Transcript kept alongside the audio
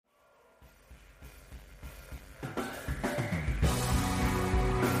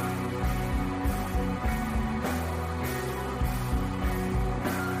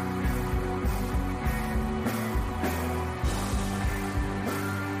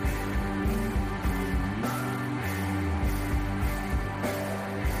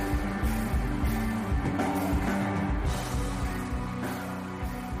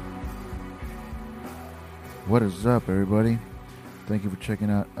What is up, everybody? Thank you for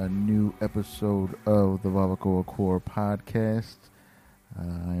checking out a new episode of the Vavacoa Core podcast.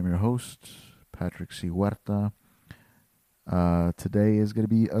 I am your host, Patrick C. Huerta. Today is going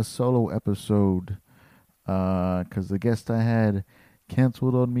to be a solo episode because the guest I had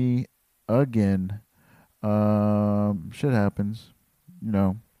canceled on me again. Shit happens,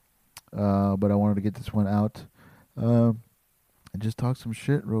 but I wanted to get this one out and just talk some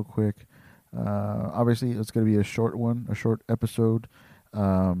shit real quick. Obviously, it's going to be a short episode,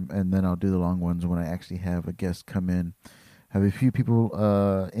 and then I'll do the long ones when I actually have a guest come in. Have a few people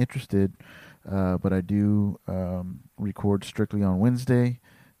interested, but I do record strictly on Wednesday,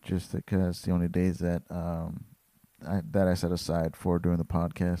 just because it's the only days that I set aside for doing the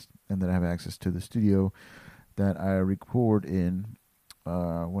podcast, and that I have access to the studio that I record in.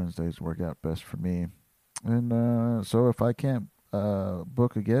 Wednesdays work out best for me, and so if I can't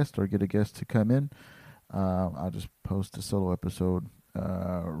book a guest or get a guest to come in, I'll just post a solo episode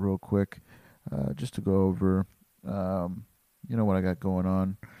real quick, just to go over what I got going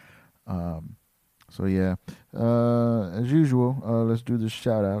on. So yeah, as usual, let's do the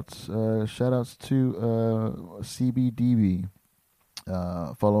shout outs. Shout outs to CBDB.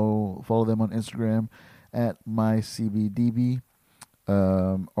 Follow them on Instagram at mycbdb.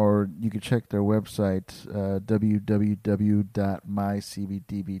 Or you can check their website,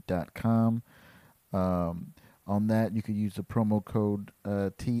 www.mycbdb.com. On that, you can use the promo code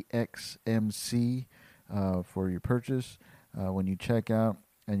TXMC for your purchase when you check out,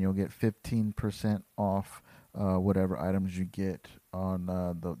 and you'll get 15% off whatever items you get on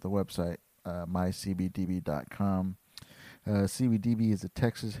the website, mycbdb.com. CBDB is a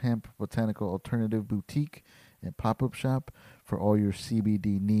Texas hemp botanical alternative boutique and pop-up shop for all your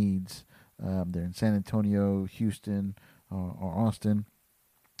CBD needs. They're in San Antonio, Houston, or Austin.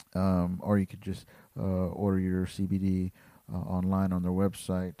 Or you could just order your CBD online on their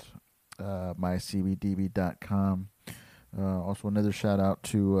website, mycbdb.com. Also, another shout out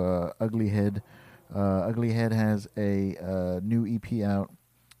to Ugly Head. Ugly Head has a new EP out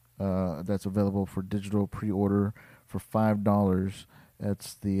that's available for digital pre-order for $5.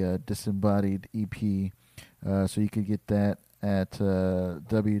 That's the Disembodied EP. So you could get that at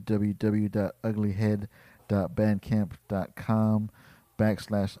www.uglyhead.bandcamp.com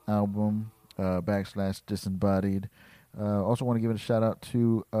 /album /disembodied. Also want to give it a shout out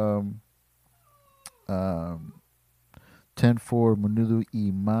to 10-4 Menudo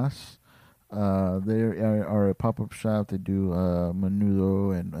y Mas. They are a pop-up shop. They do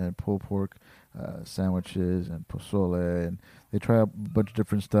menudo and pulled pork sandwiches and pozole, and they try a bunch of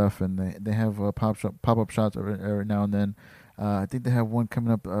different stuff, and they have pop-up shops every now and then. I think they have one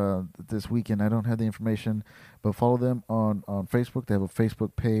coming up this weekend. I don't have the information, but follow them on Facebook. They have a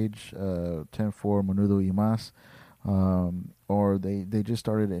Facebook page, 10-4 Menudo y Mas, or they just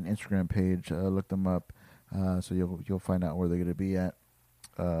started an Instagram page. Look them up, so you'll find out where they're going to be at.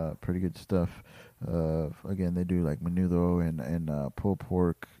 Pretty good stuff. Again, they do like menudo and pulled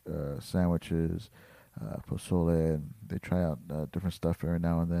pork sandwiches, pozole, and they try out different stuff every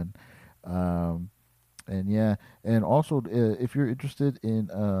now and then. And yeah, and also if you're interested in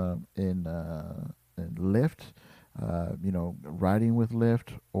Lyft, riding with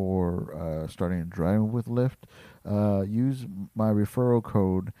Lyft or starting driving with Lyft, use my referral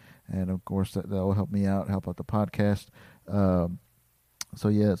code, and of course that will help me out, help out the podcast. So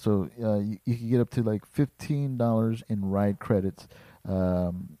you can get up to like $15 in ride credits.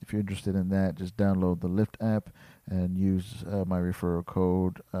 If you're interested in that, just download the Lyft app and use my referral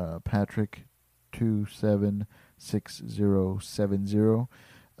code Patrick276070.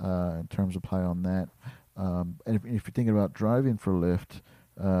 Terms apply on that. And if you're thinking about driving for Lyft,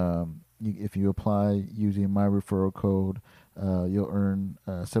 if you apply using my referral code, you'll earn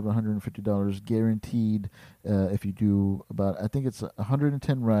 $750 guaranteed if you do I think it's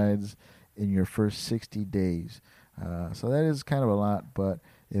 110 rides in your first 60 days. So that is kind of a lot, but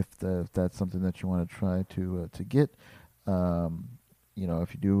if that's something that you want to try to get,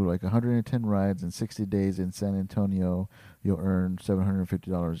 if you do like 110 rides in 60 days in San Antonio, you'll earn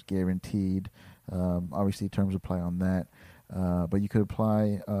 $750 guaranteed. Obviously, terms apply on that. But you could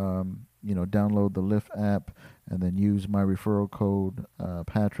apply, download the Lyft app and then use my referral code,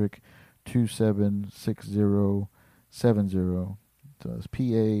 Patrick276070. So it's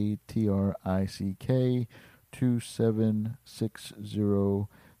PATRICK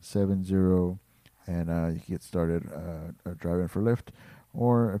 276070, and you can get started driving for Lyft.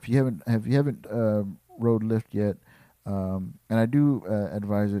 Or if you haven't rode Lyft yet, and I do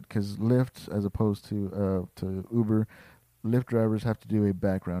advise it, because Lyft, as opposed to Uber, Lyft drivers have to do a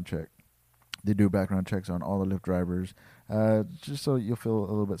background check. They do background checks on all the Lyft drivers, just so you'll feel a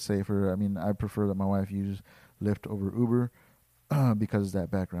little bit safer. I mean, I prefer that my wife uses Lyft over Uber because of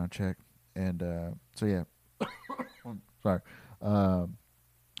that background check. And so yeah, sorry.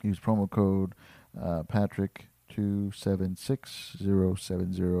 Use promo code Patrick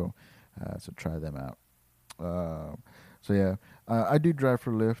 276070. So try them out. So yeah, I do drive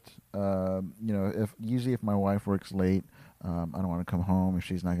for Lyft. If my wife works late, I don't want to come home if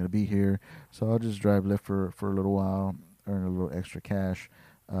she's not going to be here, so I'll just drive Lyft for a little while, earn a little extra cash,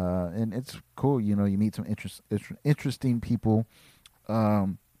 and it's cool. You meet some interesting people.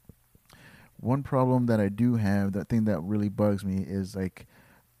 Um, One problem that I do have, that thing that really bugs me, is like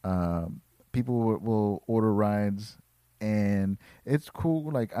people will order rides, and it's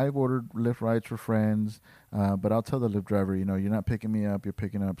cool. Like, I've ordered Lyft rides for friends, but I'll tell the Lyft driver, you're not picking me up. You're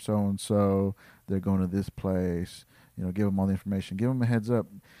picking up so and so. They're going to this place. Give them all the information. Give them a heads up.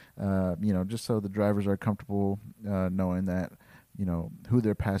 Just so the drivers are comfortable knowing that who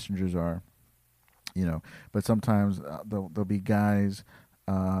their passengers are. But sometimes there'll be guys.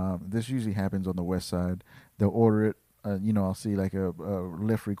 This usually happens on the west side. They'll order it. I'll see like a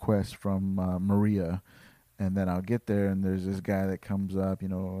Lyft request from Maria, and then I'll get there, and there's this guy that comes up.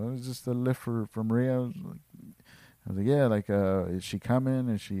 Is this the Lyft for Maria? I was like, yeah. Like, is she coming?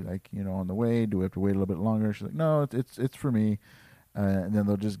 Is she like on the way? Do we have to wait a little bit longer? She's like, no, it's for me. And then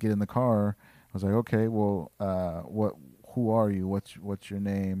they'll just get in the car. I was like, okay, well, who are you? What's your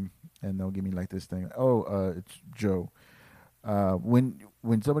name? And they'll give me like this thing. Oh, it's Joe.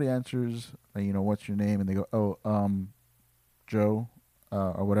 When somebody answers, what's your name, and they go, oh, Joe,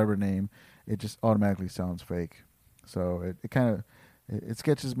 or whatever name, it just automatically sounds fake. So it kind of it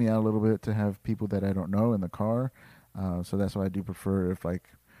sketches me out a little bit to have people that I don't know in the car. So that's why I do prefer if like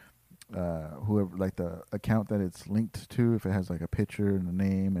whoever, like the account that it's linked to, if it has like a picture and a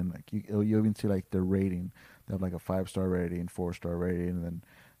name, and like you even see like their rating. They have like a 5-star rating, 4-star rating, and then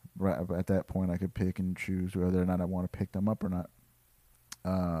right at that point I could pick and choose whether or not I want to pick them up or not.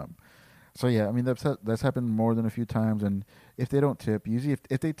 So yeah, I mean that's happened more than a few times, and if they don't tip, usually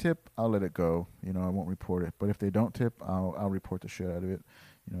if they tip, I'll let it go. I won't report it. But if they don't tip, I'll report the shit out of it.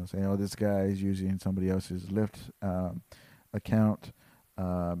 Saying, oh, this guy is using somebody else's Lyft account,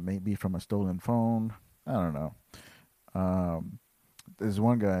 maybe from a stolen phone. I don't know. There's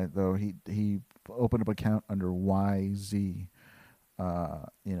one guy though. He opened up an account under YZ. And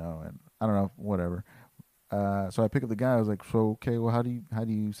I don't know, whatever. So I pick up the guy. I was like, so okay, well, how do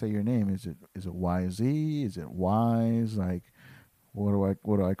you say your name? Is it YZ? Is it Wise? Like, what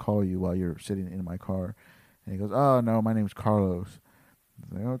do I call you while you're sitting in my car? And he goes, oh no, my name's Carlos. I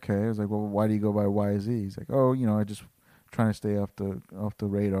was like, okay. I was like, well, why do you go by YZ? He's like, oh, I just trying to stay off the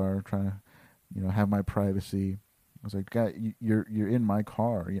radar, trying to have my privacy. I was like, guy, you're in my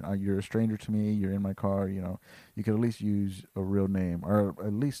car. You're a stranger to me. You're in my car. You could at least use a real name, or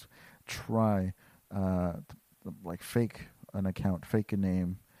at least try uh, like fake an account, fake a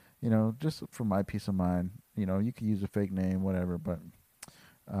name, just for my peace of mind. You could use a fake name, whatever, but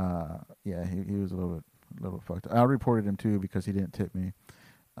yeah, he was a little fucked up. I reported him too because he didn't tip me.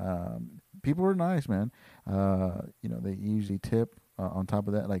 People were nice, man. They usually tip. On top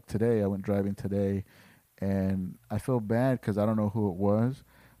of that, like today, I went driving today, and I feel bad because I don't know who it was,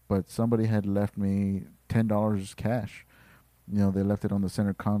 but somebody had left me $10 cash. They left it on the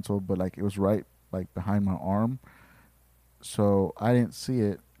center console, but like it was right like behind my arm, so I didn't see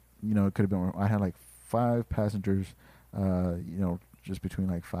it. It could have been. I had like 5 passengers, just between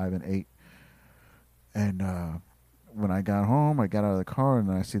like 5 and 8. And when I got home, I got out of the car and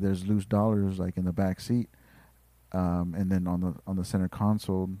I see there's loose dollars like in the back seat, and then on the center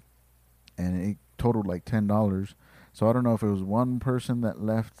console, and it totaled like $10. So I don't know if it was one person that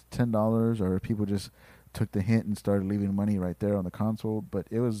left $10 or if people just took the hint and started leaving money right there on the console. But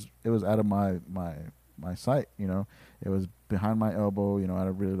it was out of my sight. It was behind my elbow. I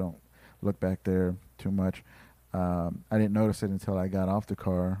really don't look back there too much. I didn't notice it until I got off the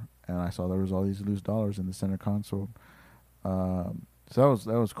car and I saw there was all these loose dollars in the center console. So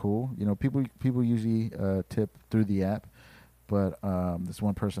that was cool. People usually tip through the app, but this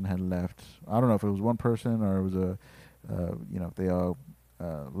one person had left. I don't know if it was one person or it was they all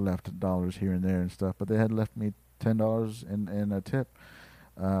left dollars here and there and stuff, but they had left me $10 in a tip,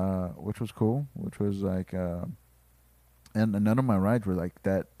 which was cool. Which was like, and none of my rides were like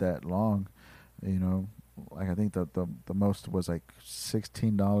that long. Like I think the most was like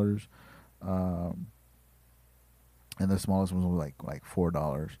 $16. And the smallest one was like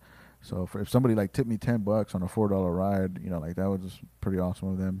 $4. So if somebody like tipped me $10 on a $4 ride, like that was just pretty awesome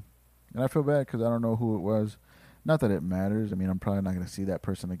of them. And I feel bad because I don't know who it was. Not that it matters. I mean, I'm probably not going to see that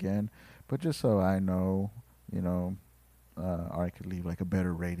person again. but just so I know, you know, or I could leave like a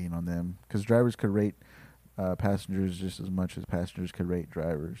better rating on them because drivers could rate passengers just as much as passengers could rate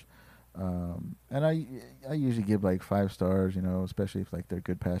drivers. And I usually give like 5 stars, you know, especially if like they're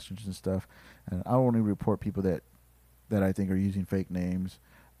good passengers and stuff. And I only report people that I think are using fake names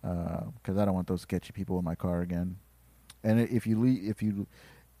because I don't want those sketchy people in my car again. And if you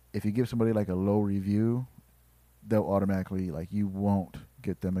give somebody like a low review, they'll automatically like you won't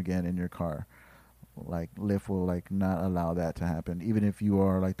get them again in your car. Like Lyft will like not allow that to happen, even if you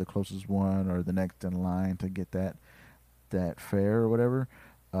are like the closest one or the next in line to get that fare or whatever.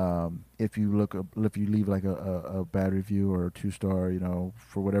 If you leave like a bad review or a 2 star, you know,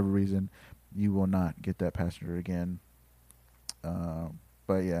 for whatever reason, you will not get that passenger again.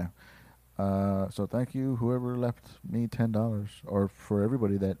 But yeah, so thank you, whoever left me $10, or for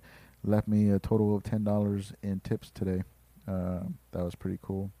everybody that left me a total of $10 in tips today. That was pretty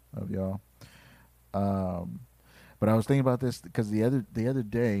cool of y'all. Um, but I was thinking about this because the other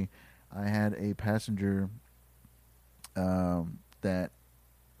day, I had a passenger that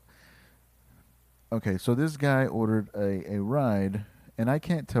okay, so this guy ordered a ride, and I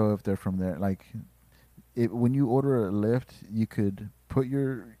can't tell if they're from there. Like, when you order a Lyft, you could put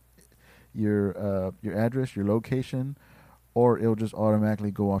your address, your location, or it'll just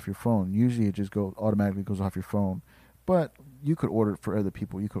automatically go off your phone. Usually, it just go automatically goes off your phone, but you could order it for other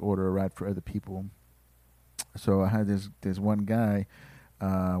people. You could order a ride for other people. So I had this one guy,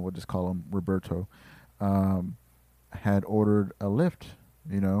 we'll just call him Roberto, um, had ordered a Lyft,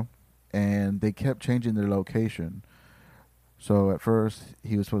 you know, and they kept changing their location. So at first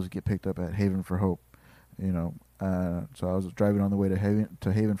he was supposed to get picked up at Haven for Hope, you know. So I was driving on the way to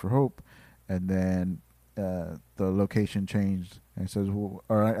Haven for Hope, and then the location changed and it says, well,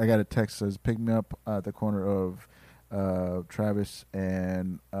 or I got a text that says pick me up at the corner of Travis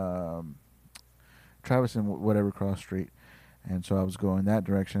and whatever cross street. And so I was going that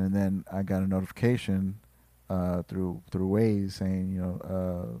direction, and then I got a notification through Waze saying, you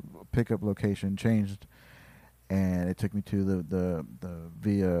know, pickup location changed, and it took me to the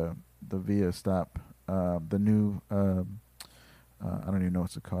Via stop, the new I don't even know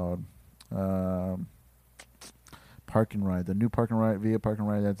what's it called, um, park and ride, the new park and ride Via park and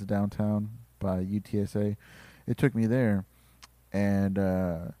ride that's downtown by UTSA. It took me there, and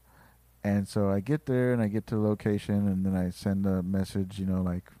so I get there and I get to the location, and then I send a message, you know,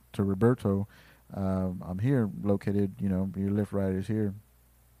 like to Roberto, I'm here, located, you know, your Lyft ride is here.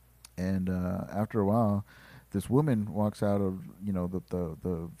 And after a while, this woman walks out of, you know,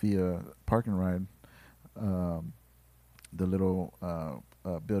 the Via parking ride, um, the little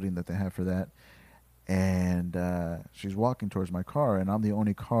building that they have for that, and she's walking towards my car, and I'm the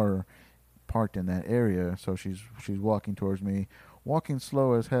only car parked in that area. So she's walking towards me, walking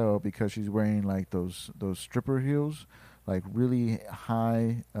slow as hell because she's wearing like those stripper heels, like really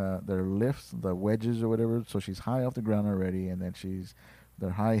high. They're lifts, the wedges or whatever. So she's high off the ground already, and then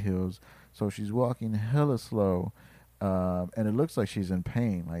they're high heels. So she's walking hella slow, and it looks like she's in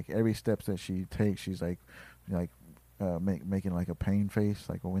pain. Like every step that she takes, she's like making like a pain face,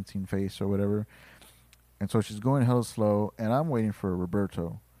 like a wincing face or whatever. And so she's going hella slow, and I'm waiting for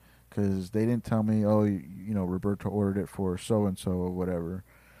Roberto because they didn't tell me, oh, you know, Roberto ordered it for so and so or whatever.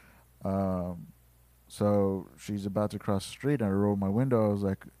 Um, so she's about to cross the street, and I rolled my window. I was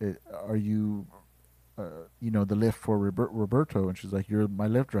like, "Are you, you know, the Lyft for Roberto?" And she's like, "You're my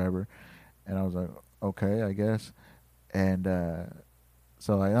Lyft driver." And I was like, "Okay, I guess." And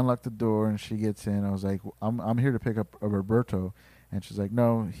so I unlocked the door, and she gets in. I was like, I'm here to pick up a Roberto," and she's like,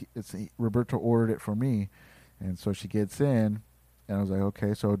 "No, Roberto ordered it for me." And so she gets in, and I was like,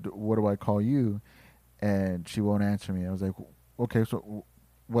 "Okay, so what do I call you?" And she won't answer me. I was like, "Okay, so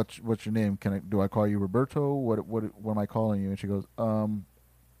what's your name? Do I call you Roberto? What am I calling you?" And she goes,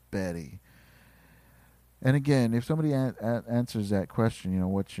 Betty. And again, if somebody answers that question, you know,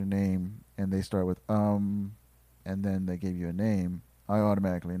 what's your name, and they start with and then they give you a name, I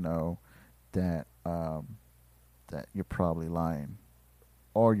automatically know that that you're probably lying,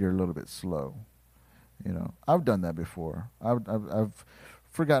 or you're a little bit slow. You know, I've done that before. I've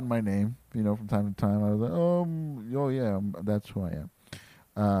forgotten my name. You know, from time to time, I was like, oh yeah, that's who I am.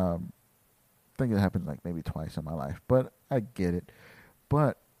 I think it happens like maybe twice in my life, but I get it.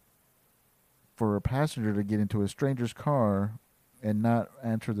 But for a passenger to get into a stranger's car and not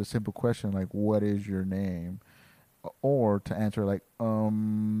answer the simple question like, "What is your name?" or to answer like,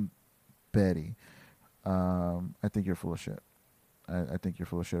 Betty, I think you're full of shit. I think you're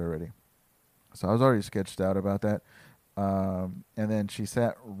full of shit already. So I was already sketched out about that. And then she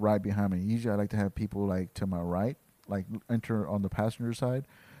sat right behind me. Usually I like to have people like to my right, like enter on the passenger side.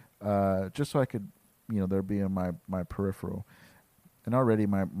 just so I could, there be in my peripheral. And already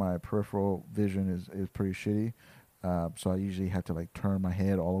my peripheral vision is pretty shitty. So I usually have to like turn my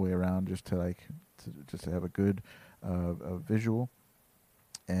head all the way around just to just to have a good visual.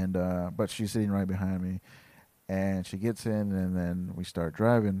 And but she's sitting right behind me, and she gets in, and then we start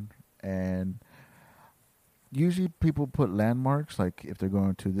driving. And usually people put landmarks, like if they're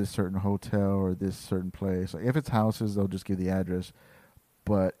going to this certain hotel or this certain place. Like if it's houses, they'll just give the address.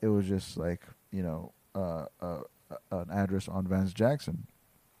 But it was just like an address on Vance Jackson,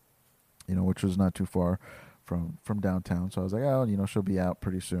 which was not too far from downtown. So I was like, oh, she'll be out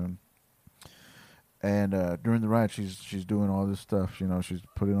pretty soon. And during the ride, she's doing all this stuff. She's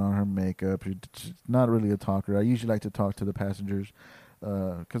putting on her makeup. She's not really a talker. I usually like to talk to the passengers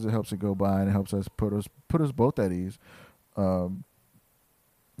because it helps it go by and it helps us put us both at ease. Um,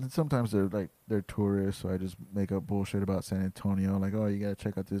 and sometimes they're tourists, so I just make up bullshit about San Antonio, like, oh, you gotta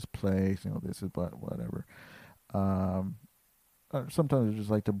check out this place. This is but whatever. Um, Sometimes I just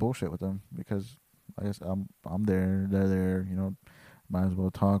like to bullshit with them because I guess I'm there, they're there. Might as well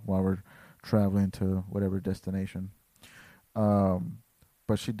talk while we're traveling to whatever destination. Um,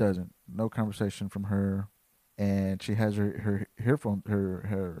 but she doesn't. No conversation from her, and she has her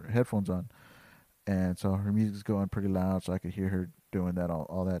headphones on, and so her music's going pretty loud, so I could hear her doing that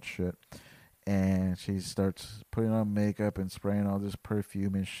all that shit. And she starts putting on makeup and spraying all this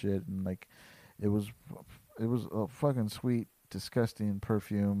perfume and shit, and like it was it was a fucking sweet, disgusting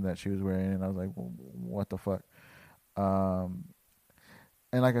perfume that she was wearing, and I was like, well, what the fuck? Um,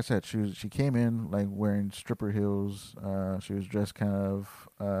 and like I said, she came in like wearing stripper heels. She was dressed kind of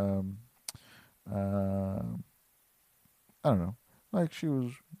uh, I don't know, like she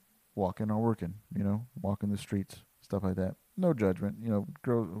was walking or working, walking the streets, stuff like that. No judgment,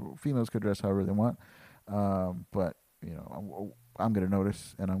 girls, females could dress however they want, but I'm gonna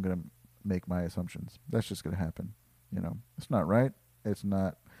notice and I'm gonna make my assumptions. That's just gonna happen. It's not right. It's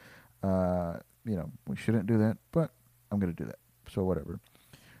not. We shouldn't do that, but I'm gonna do that. So whatever.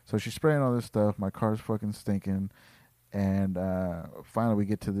 So she's spraying all this stuff. My car's fucking stinking, and finally we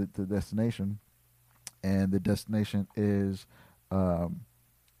get to the destination, and the destination um,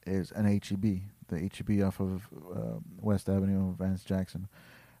 is an HEB, the HEB off of West Avenue, Vance Jackson,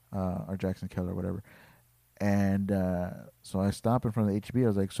 or Jackson Keller, whatever. And so I stop in front of the HEB. I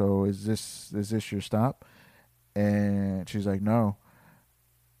was like, "So is this your stop?" And she's like, "No."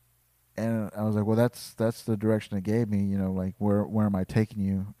 And I was like, "Well, that's the direction it gave me. Like where am I taking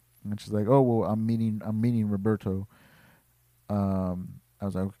you?" And she's like, "Oh, well, I'm meeting Roberto." I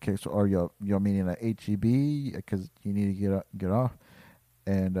was like, "Okay, so are y'all meeting at HEB because you need to get off?"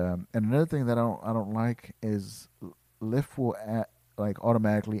 And another thing that I don't like is Lyft will like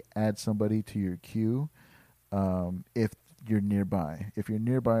automatically add somebody to your queue if you're nearby. If you're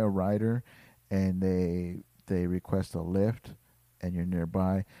nearby a rider and they request a lift and you're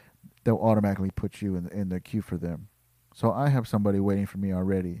nearby, they'll automatically put you in the queue for them. So I have somebody waiting for me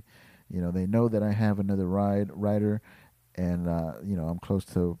already. They know that I have another rider, and I'm close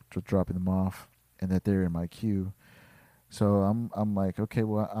to dropping them off, and that they're in my queue. So I'm like, okay,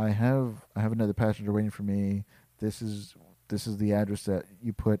 well, I have another passenger waiting for me. This is the address that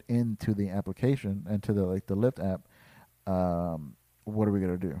you put into the application and to the Lyft app. What are we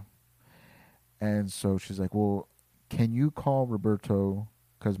gonna do? And so she's like, well, can you call Roberto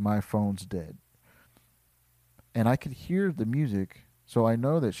because my phone's dead? And I could hear the music, so I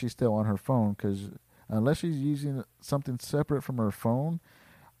know that she's still on her phone because unless she's using something separate from her phone,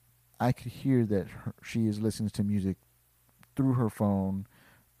 I could hear that she is listening to music through her phone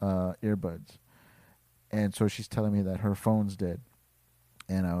earbuds. And so she's telling me that her phone's dead.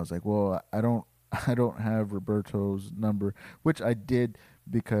 And I was like, well, I don't have Roberto's number, which I did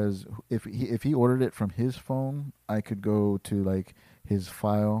because if he ordered it from his phone, I could go to like his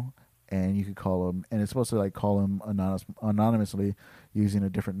file and you could call him, and it's supposed to like call him anonymously using a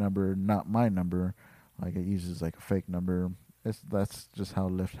different number, not my number. Like it uses like a fake number. That's just how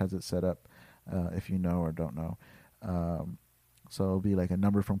Lyft has it set up, if you know or don't know. Um, so it'll be like a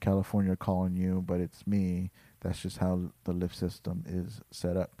number from California calling you, but it's me. That's just how the Lyft system is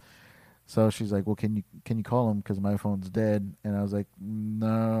set up. So she's like, "Well, can you call him because my phone's dead?" And I was like,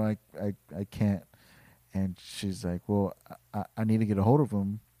 "No, I can't." And she's like, "Well, I need to get a hold of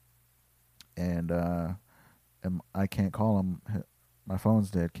him, and I can't call him. My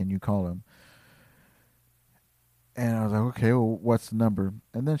phone's dead. Can you call him?" And I was like, "Okay, well, what's the number?"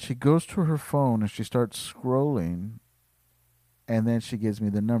 And then she goes to her phone and she starts scrolling, and then she gives me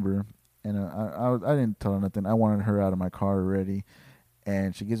the number. And I didn't tell her nothing. I wanted her out of my car already.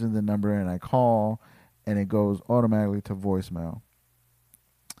 And she gives me the number, and I call, and it goes automatically to voicemail.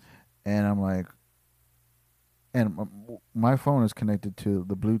 And I'm like, and my phone is connected to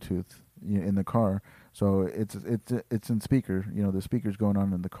the Bluetooth in the car, so it's in speaker. The speaker's going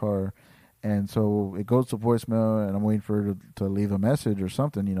on in the car, and so it goes to voicemail, and I'm waiting for her to leave a message or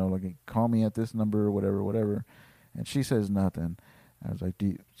something. Like call me at this number or whatever, whatever. And she says nothing. I was like,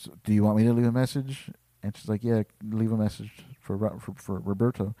 do you want me to leave a message? And she's like, yeah, leave a message for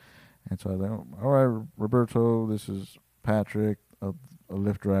Roberto. And so I was like, all right, Roberto, this is Patrick, a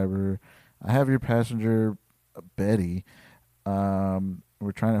Lyft driver. I have your passenger, Betty.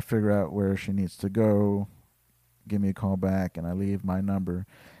 We're trying to figure out where she needs to go. Give me a call back, and I leave my number.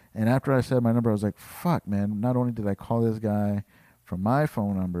 And after I said my number, I was like, fuck, man. Not only did I call this guy from my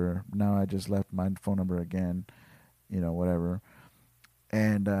phone number, now I just left my phone number again, whatever.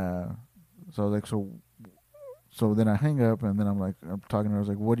 And so I was like, so then I hang up, and then I'm talking to her. I was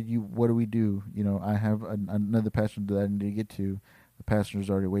like, what do we do? I have another passenger that I need to get to. The passenger's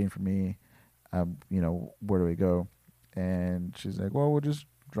already waiting for me. Where do we go? And she's like, well, we'll just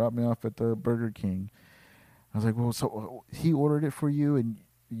drop me off at the Burger King. I was like, well, so he ordered it for you, and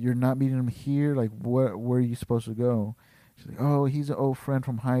you're not meeting him here? Like, where are you supposed to go? She's like, oh, he's an old friend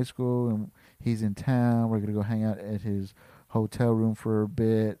from high school, and he's in town. We're gonna go hang out at his hotel room for a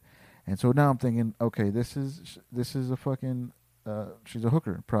bit. And so now I'm thinking, okay, this is a fucking, she's a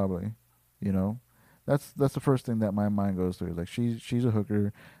hooker probably, you know. That's the first thing that my mind goes through. Is like she's a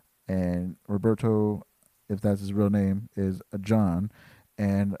hooker, and Roberto, if that's his real name, is a John,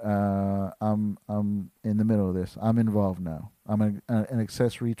 and I'm in the middle of this. I'm involved now. I'm an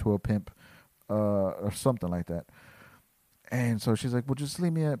accessory to a pimp, or something like that. And so she's like, "Well, just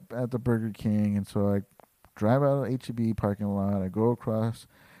leave me at the Burger King." And so I drive out of HEB parking lot. I go across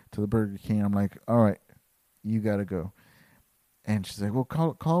to the Burger King. I'm like, "All right, you gotta go." And she's like, "Well,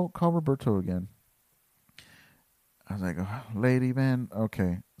 call Roberto again." I was like, oh, "Lady, man,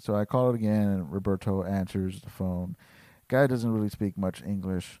 okay." So I call it again, and Roberto answers the phone. Guy doesn't really speak much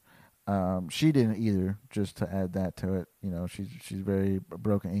English. She didn't either. Just to add that to it, she's very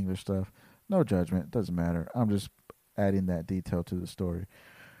broken English stuff. No judgment, doesn't matter. I'm just adding that detail to the story.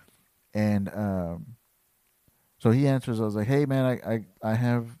 And so he answers. I was like, "Hey, man, I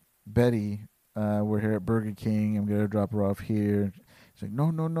have Betty. We're here at Burger King. I'm gonna drop her off here." He's like,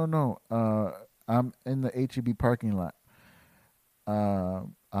 "No, no, no, no. I'm in the HEB parking lot.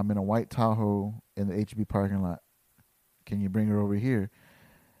 I'm in a white Tahoe in the HEB parking lot. Can you bring her over here?"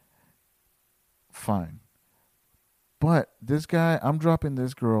 Fine. But this guy, I'm dropping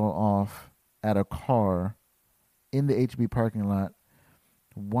this girl off at a car in the HEB parking lot.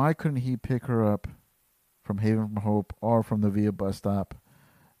 Why couldn't he pick her up from Haven from Hope or from the Via bus stop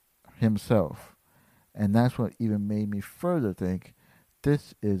himself? And that's what even made me further think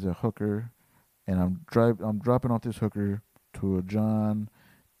this is a hooker, and I'm dropping off this hooker to a John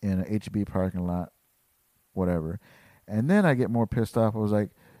in an HEB parking lot, whatever. And then I get more pissed off. I was like,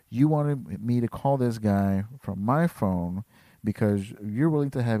 "You wanted me to call this guy from my phone because you're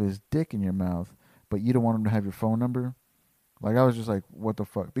willing to have his dick in your mouth, but you don't want him to have your phone number?" Like, I was just like, "What the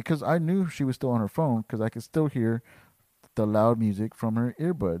fuck?" Because I knew she was still on her phone because I could still hear the loud music from her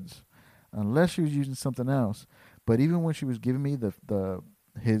earbuds, unless she was using something else. But even when she was giving me the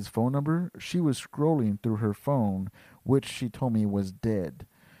his phone number, she was scrolling through her phone, which she told me was dead,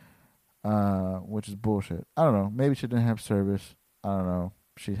 which is bullshit. I don't know. Maybe she didn't have service. I don't know.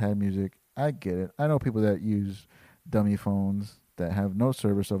 She had music. I get it. I know people that use dummy phones that have no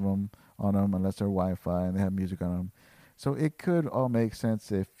service of them on them unless they're Wi-Fi and they have music on them. So it could all make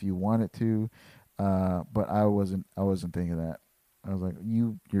sense if you wanted to, but I wasn't. I wasn't thinking that. I was like,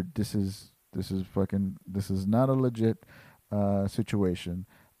 you're. This is not a legit situation.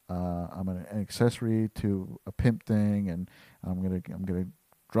 I'm an accessory to a pimp thing, and I'm gonna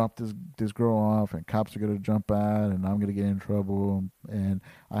drop this girl off, and cops are gonna jump out, and I'm gonna get in trouble, and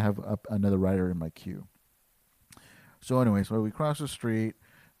I have another rider in my queue. So anyway, so we cross the street.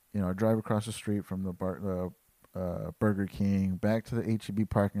 I drive across the street from the Burger King back to the HEB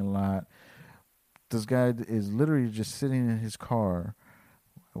parking lot. This guy is literally just sitting in his car,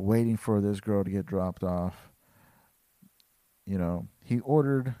 waiting for this girl to get dropped off. He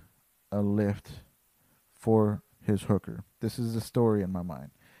ordered a Lyft for his hooker. This is the story in my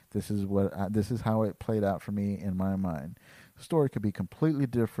mind. This is how it played out for me in my mind. The story could be completely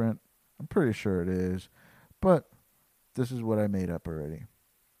different. I'm pretty sure it is, but this is what I made up already.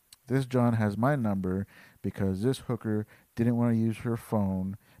 This John has my number because this hooker didn't want to use her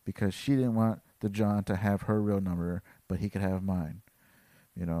phone because she didn't want the John to have her real number, but he could have mine.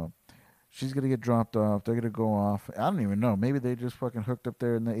 You know, she's gonna get dropped off. They're gonna go off. I don't even know. Maybe they just fucking hooked up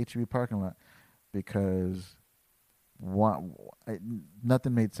there in the HEB parking lot because why,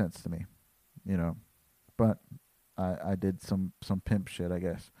 nothing made sense to me, you know. But I did some pimp shit, I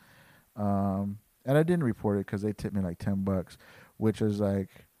guess. And I didn't report it because they tipped me like $10, which is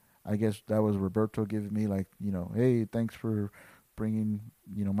like, I guess that was Roberto giving me like, hey, thanks for bringing,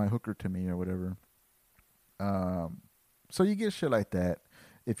 my hooker to me or whatever. Um, so you get shit like that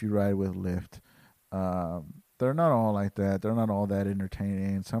if you ride with Lyft. They're not all like that. They're not all that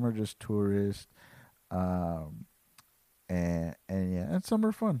entertaining. Some are just tourists. Um, and yeah, and some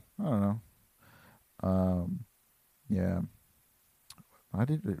are fun. I don't know. Um, yeah, I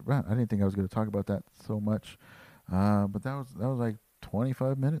didn't think I was going to talk about that so much. But that was like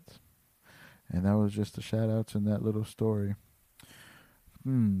 25 minutes, and that was just the shout outs in that little story.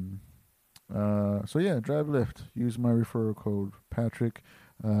 Hmm. So yeah, drive Lyft. Use my referral code Patrick.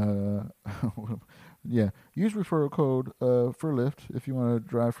 Uh, yeah, use referral code for Lyft if you want to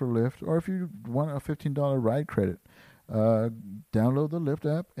drive for Lyft, or if you want a $15 ride credit. Uh, Download the Lyft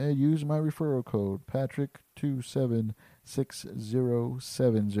app and use my referral code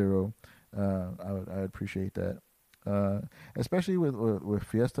Patrick276070. I would appreciate that. Especially with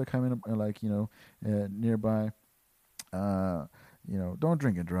Fiesta coming up, like nearby. Uh, don't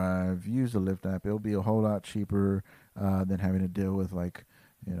drink and drive. Use the Lyft app. It'll be a whole lot cheaper than having to deal with like,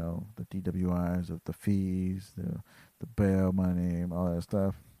 the DWIs, the fees, the bail money, all that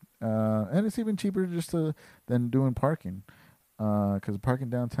stuff. And it's even cheaper than doing parking. Because parking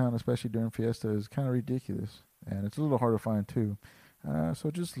downtown, especially during Fiesta, is kind of ridiculous, and it's a little hard to find too.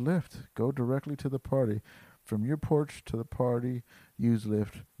 So just Lyft. Go directly to the party. From your porch to the party, use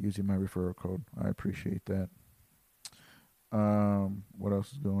Lyft using my referral code. I appreciate that. What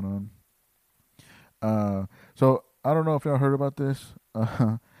else is going on? So I don't know if y'all heard about this.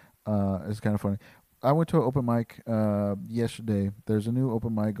 It's kind of funny. I went to an open mic yesterday. There's a new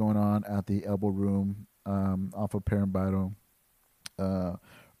open mic going on at the Elbow Room off of Parambato. Uh,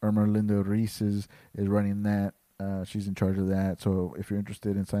 Irma Linda Reese is running that. She's in charge of that. So if you're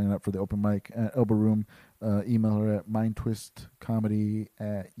interested in signing up for the open mic at Elbow Room, email her at mindtwistcomedy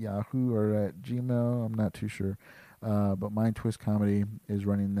at Yahoo or at Gmail. I'm not too sure. But Mind Twist Comedy is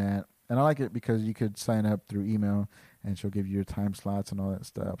running that. And I like it because you could sign up through email and she'll give you your time slots and all that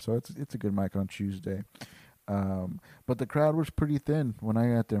stuff. So it's a good mic on Tuesday. But the crowd was pretty thin when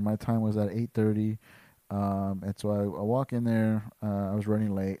I got there. My time was at 8:30. And so I walk in there. I was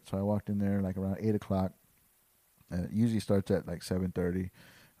running late, so I walked in there like around 8 o'clock. It usually starts at like 7:30.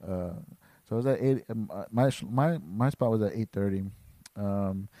 So I was at 8. My spot was at 8:30.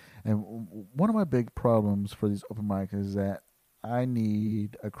 And one of my big problems for these open mics is that I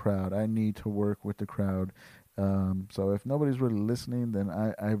need a crowd. I need to work with the crowd. So if nobody's really listening, then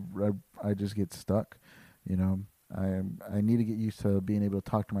I just get stuck. You know, I need to get used to being able to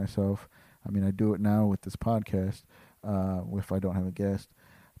talk to myself. I mean, I do it now with this podcast, if I don't have a guest.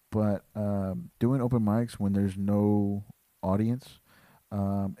 But doing open mics when there's no audience,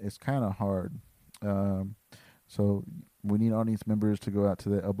 it's kind of hard. Um, so we need audience members to go out to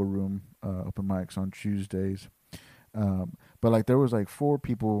the Elbow Room open mics on Tuesdays. But like there was like four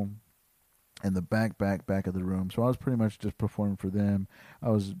people in the back of the room, so I was pretty much just performing for them. I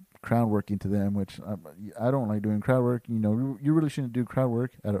was crowd working to them, which I don't like doing crowd work. You really shouldn't do crowd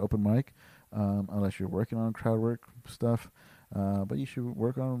work at an open mic unless you're working on crowd work stuff. But you should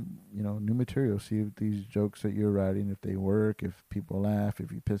work on new material. See if these jokes that you're writing, if they work, if people laugh,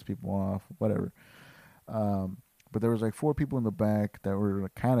 if you piss people off, whatever. Um, but there was like four people in the back that were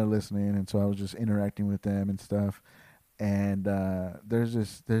kind of listening, and so I was just interacting with them and stuff. And there's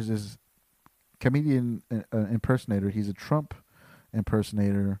this comedian impersonator. He's a Trump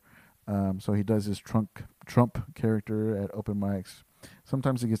impersonator. So he does his Trump character at open mics.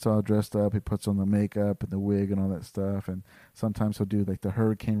 Sometimes he gets all dressed up. He puts on the makeup and the wig and all that stuff. And sometimes he'll do like the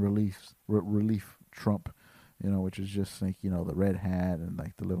hurricane relief Trump, which is just like the red hat and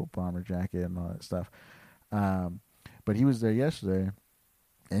like the little bomber jacket and all that stuff. But he was there yesterday,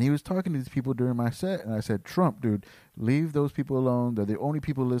 and he was talking to these people during my set, and I said, Trump, dude, leave those people alone. They're the only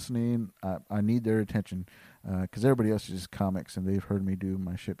people listening. I need their attention, because everybody else is just comics, and they've heard me do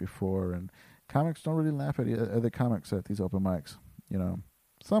my shit before, and comics don't really laugh at other comics at these open mics.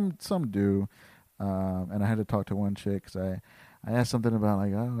 Some do, and I had to talk to one chick because I asked something about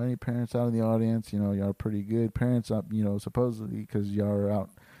like, oh, any parents out in the audience? Y'all are pretty good parents up, supposedly because y'all are out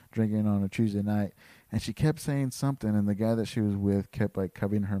drinking on a Tuesday night. And she kept saying something, and the guy that she was with kept like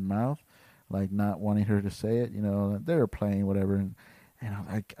covering her mouth, like not wanting her to say it. They were playing whatever, and I was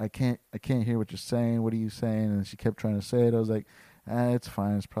like, I can't hear what you're saying. What are you saying? And she kept trying to say it. I was like, it's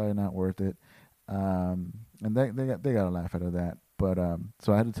fine. It's probably not worth it. And they got a laugh out of that. But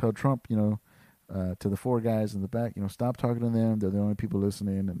so I had to tell Trump, to the four guys in the back, stop talking to them. They're the only people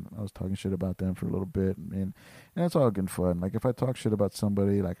listening. And I was talking shit about them for a little bit, and it's all good fun. Like if I talk shit about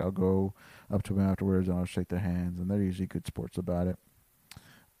somebody, like I'll go up to them afterwards and I'll shake their hands, and they're usually good sports about it.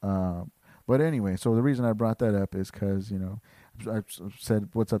 But anyway, so the reason I brought that up is because I said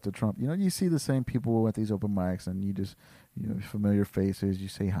what's up to Trump. You see the same people at these open mics, and you just familiar faces. You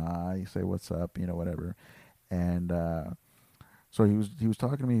say hi, you say what's up, whatever. And so he was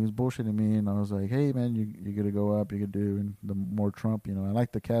talking to me, he was bullshitting me, and I was like, hey man, you're gonna go up, you're gonna do and the more Trump. I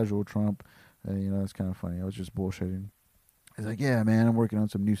like the casual Trump. It's kind of funny. I was just bullshitting. He's like, yeah man, I'm working on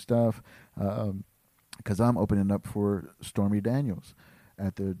some new stuff because I'm opening up for Stormy Daniels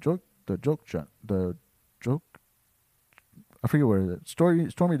at the joke. I forget where it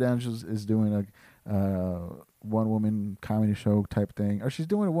is. Stormy Daniels is doing a one woman comedy show type thing, or she's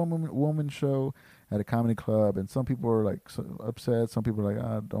doing a woman show at a comedy club, and some people are like so upset. Some people are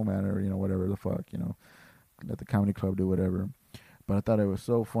like, don't matter, whatever the fuck, let the comedy club do whatever. But I thought it was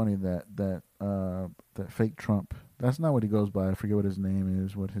so funny that fake Trump. That's not what he goes by. I forget what his name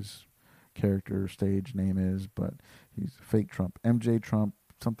is, what his character stage name is, but he's fake Trump, MJ Trump,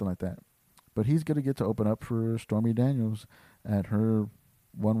 something like that. But he's gonna get to open up for Stormy Daniels at her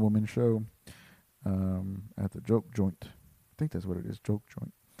one woman show at the Joke Joint. I think that's what it is, Joke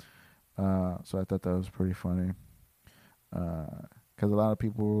Joint. So I thought that was pretty funny. Because a lot of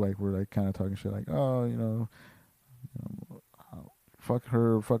people were kind of talking shit like, oh, fuck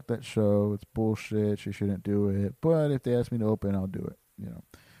her, fuck that show, it's bullshit, she shouldn't do it. But if they ask me to open, I'll do it.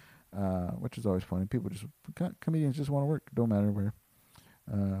 Which is always funny. People comedians just want to work, don't matter where.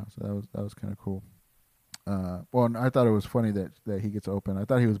 So that was kind of cool. And I thought it was funny that he gets open. I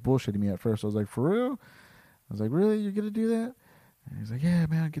thought he was bullshitting me at first. I was like, for real? I was like, really? You're gonna do that? And he's like, yeah,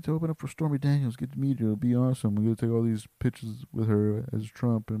 man, I get to open up for Stormy Daniels. Get to meet her. It'll be awesome. We're gonna take all these pictures with her as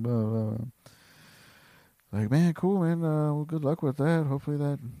Trump and blah blah blah. Like, man, cool, man. Well, good luck with that. Hopefully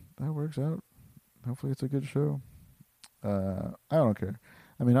that works out. Hopefully it's a good show. I don't care.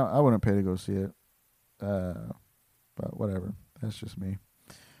 I mean, I wouldn't pay to go see it. But whatever. That's just me.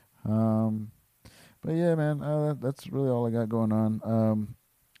 But yeah, man, that's really all I got going on.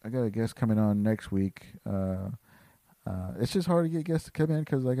 I got a guest coming on next week. It's just hard to get guests to come in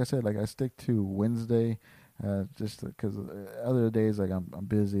because, like I said, I stick to Wednesday, just because other days I'm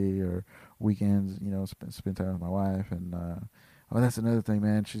busy, or weekends, spend time with my wife. And that's another thing,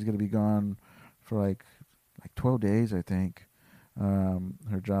 man. She's gonna be gone for like 12 days, I think.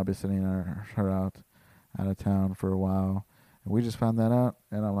 Her job is sending her out of town for a while. And we just found that out,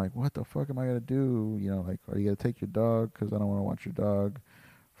 and I'm like, what the fuck am I going to do? Are you going to take your dog? Because I don't want to watch your dog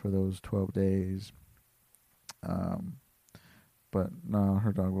for those 12 days. But no,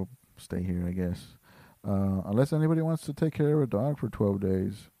 her dog will stay here, I guess. Unless anybody wants to take care of a dog for 12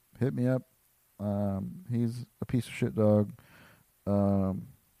 days, hit me up. He's a piece of shit dog.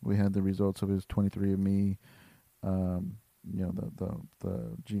 We had the results of his 23andMe, the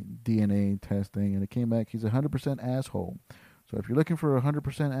DNA testing, and it came back he's 100% asshole. So if you're looking for a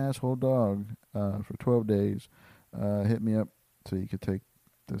 100% asshole dog for 12 days, hit me up so you could take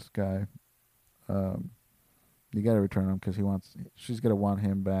this guy. You got to return him because she's going to want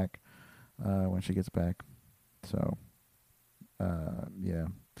him back when she gets back. So, yeah.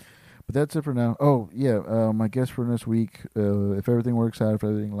 But that's it for now. Oh, yeah, my guest for this week, if everything works out, if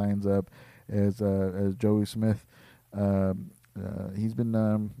everything lines up, is Joey Smith. He's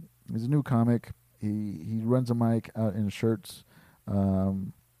a new comic. He runs a mic out in Shirts.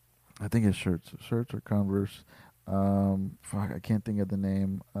 I think it's Shirts or Converse. I can't think of the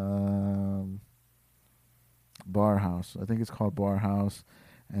name. Bar House. I think it's called Bar House.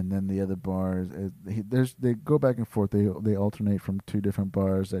 And then the other bars, they go back and forth. They alternate from two different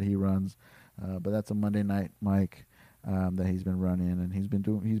bars that he runs. But that's a Monday night mic that he's been running, and he's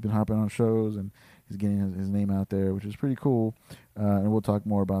been hopping on shows, and he's getting his name out there, which is pretty cool. And we'll talk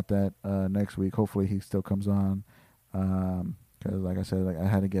more about that next week. Hopefully he still comes on. Because like I said, I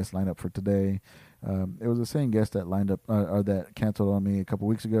had a guest lined up for today. It was the same guest that lined up or that canceled on me a couple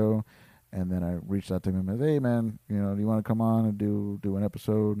weeks ago. And then I reached out to him and said, hey, man, do you want to come on and do an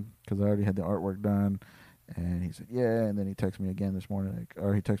episode? Because I already had the artwork done. And he said, yeah. And then he texted me again this morning.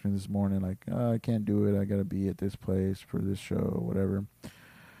 He texted me this morning I can't do it. I got to be at this place for this show or whatever.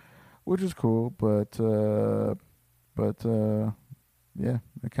 Which is cool. But yeah,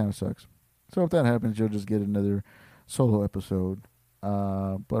 it kind of sucks. So if that happens, you'll just get another solo episode.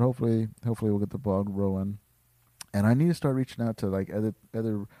 But hopefully we'll get the ball rolling. And I need to start reaching out to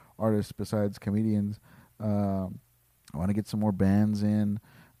other artists besides comedians. I want to get some more bands in,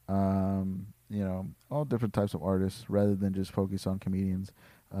 all different types of artists rather than just focus on comedians.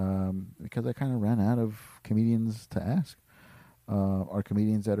 because I kind of ran out of comedians to ask. Are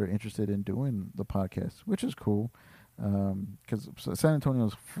comedians that are interested in doing the podcast, which is cool. Because San Antonio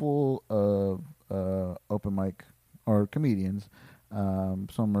is full of open mic or comedians.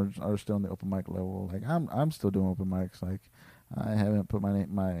 Some are still in the open mic level. Like I'm still doing open mics. Like I haven't put my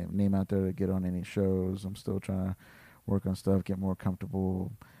name out there to get on any shows. I'm still trying to work on stuff, get more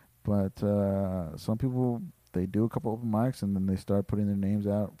comfortable. But some people, they do a couple open mics and then they start putting their names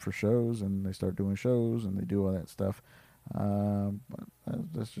out for shows and they start doing shows and they do all that stuff. But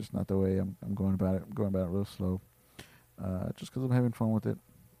that's just not the way I'm going about it. I'm going about it real slow. Just because I'm having fun with it,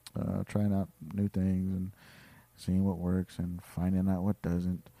 trying out new things and seeing what works and finding out what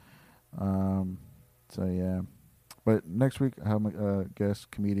doesn't. So yeah. But next week I have my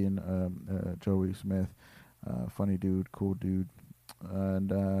guest comedian Joey Smith, funny dude, cool dude,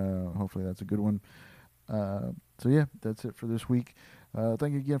 and hopefully that's a good one. So yeah, that's it for this week.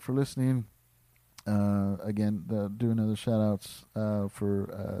 Thank you again for listening. Again, do another shout outs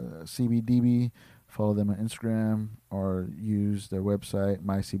for CBDB. Follow them on Instagram or use their website,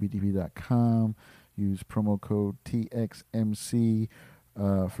 mycbdb.com. Use promo code TXMC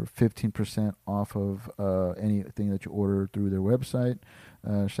for 15% off of anything that you order through their website.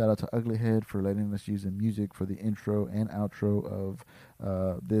 Shout out to Uglyhead for letting us use the music for the intro and outro of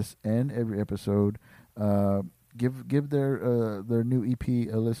this and every episode. Give their new EP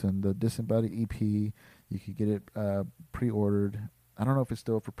a listen. The Disembodied EP, you could get it pre-ordered. I don't know if it's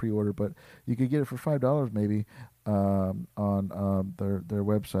still for pre-order, but you could get it for $5 maybe on their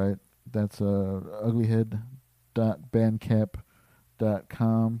website. That's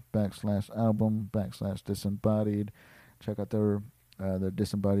uglyhead.bandcamp.com/album/disembodied. Check out their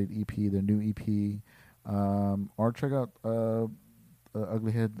Disembodied EP, their new EP, or check out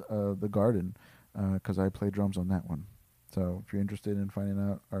Uglyhead The Garden, because I play drums on that one. So if you're interested in finding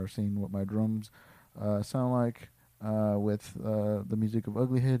out or seeing what my drums sound like with the music of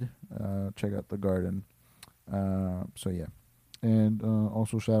Uglyhead, check out The Garden. So yeah. And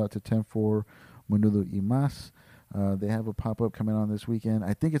also shout out to 10-4 Menudo y Mas. They have a pop-up coming on this weekend.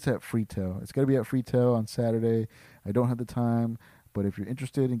 I think it's at Freetail. It's got to be at Freetail on Saturday. I don't have the time, but if you're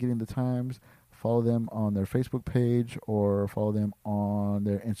interested in getting the times, follow them on their Facebook page or follow them on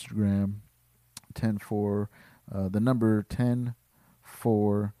their Instagram, 10-4, the number 10-4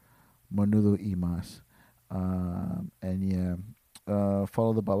 Menudo y Mas. And yeah,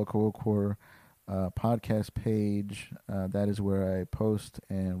 follow the Babacoa Core podcast page. That is where I post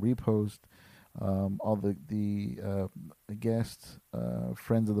and repost all the guests,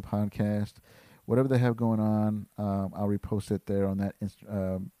 friends of the podcast, whatever they have going on. I'll repost it there on that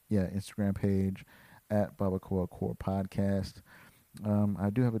Instagram page at Babacoa Core Podcast. I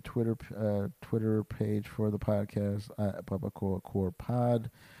do have a Twitter page for the podcast at Babacoa Core Pod.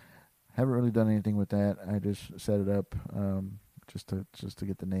 Haven't really done anything with that. I just set it up just to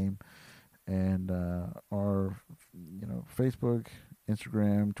get the name. And our Facebook,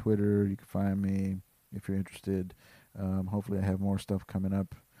 Instagram, Twitter, you can find me if you're interested. Hopefully I have more stuff coming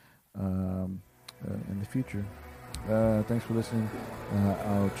up in the future. Thanks for listening.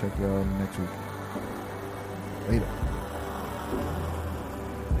 I'll check y'all next week. Later.